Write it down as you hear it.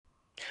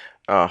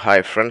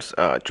Hi friends,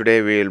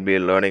 today we will be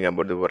learning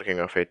about the working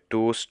of a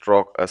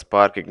two-stroke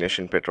spark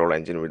ignition petrol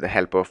engine with the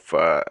help of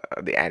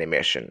the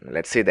animation.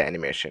 Let's see the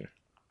animation.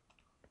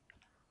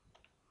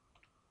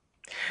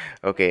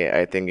 Okay,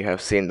 I think you have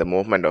seen the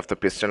movement of the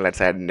piston. Let's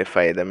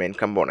identify the main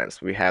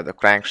components. We have the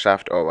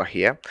crankshaft over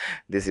here.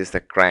 This is the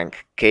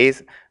crank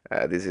case.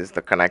 This is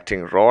the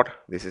connecting rod.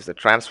 This is the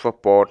transfer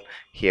port.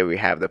 Here we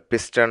have the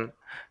piston.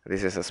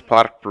 This is a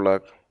spark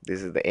plug.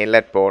 This is the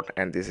inlet port,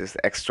 and this is the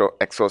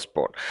exhaust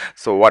port.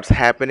 So what's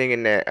happening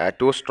in a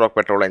two-stroke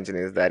petrol engine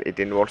is that it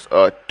involves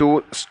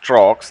two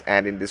strokes,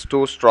 and in these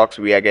two strokes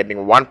we are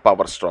getting one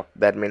power stroke.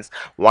 That means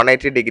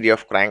 180 degree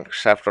of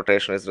crankshaft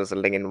rotation is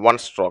resulting in one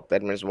stroke.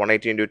 That means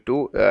 180 into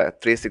 2,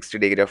 360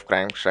 degree of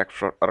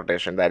crankshaft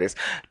rotation. That is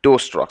two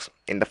strokes.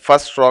 In the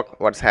first stroke,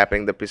 what's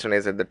happening? The piston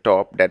is at the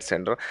top, dead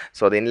center.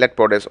 So the inlet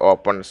port is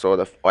open. So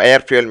the air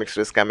fuel mixture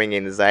is coming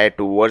inside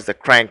towards the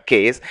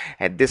crankcase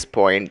at this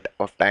point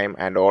of time,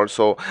 and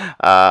also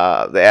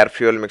the air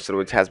fuel mixture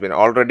which has been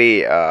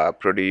already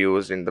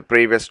produced in the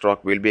previous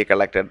stroke will be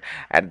collected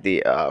at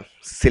the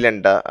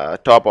cylinder,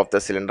 top of the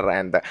cylinder,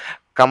 and the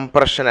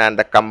compression and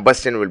the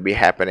combustion will be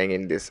happening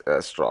in this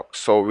stroke.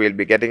 So we'll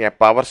be getting a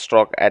power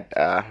stroke at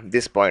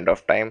this point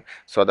of time.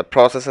 So the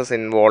processes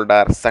involved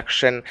are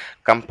suction,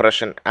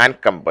 compression,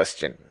 and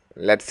combustion.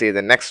 Let's see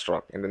the next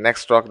stroke. In the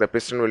next stroke, the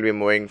piston will be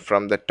moving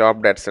from the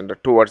top dead center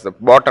towards the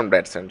bottom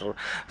dead center.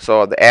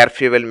 So the air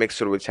fuel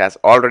mixture which has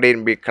already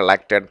been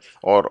collected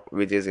or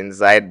which is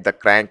inside the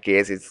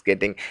crankcase is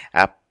getting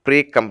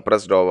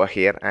pre-compressed over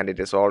here, and it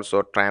is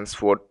also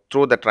transferred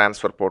through the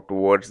transfer port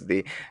towards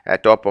the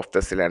top of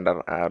the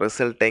cylinder,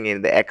 resulting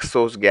in the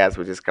exhaust gas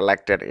which is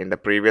collected in the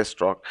previous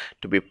stroke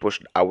to be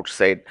pushed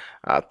outside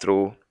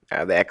through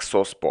the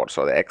exhaust port.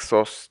 So the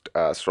exhaust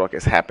stroke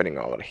is happening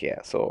over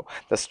here. So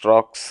the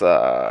strokes,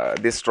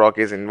 this stroke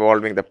is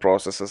involving the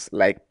processes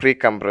like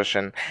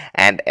pre-compression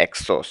and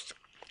exhaust.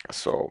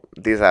 So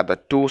these are the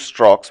two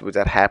strokes which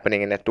are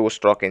happening in a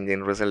two-stroke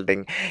engine,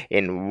 resulting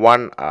in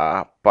one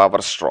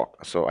power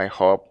stroke. So I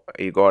hope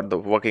you got the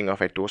working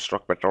of a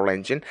two-stroke petrol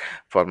engine.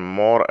 For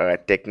more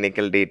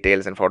technical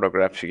details and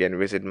photographs, you can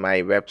visit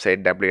my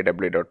website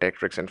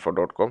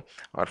www.techtricksinfo.com,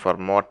 or for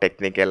more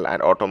technical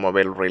and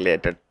automobile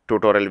related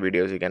tutorial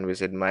videos, you can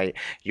visit my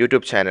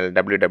YouTube channel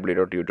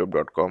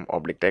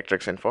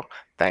www.youtube.com/techtricksinfo.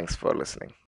 Thanks for listening.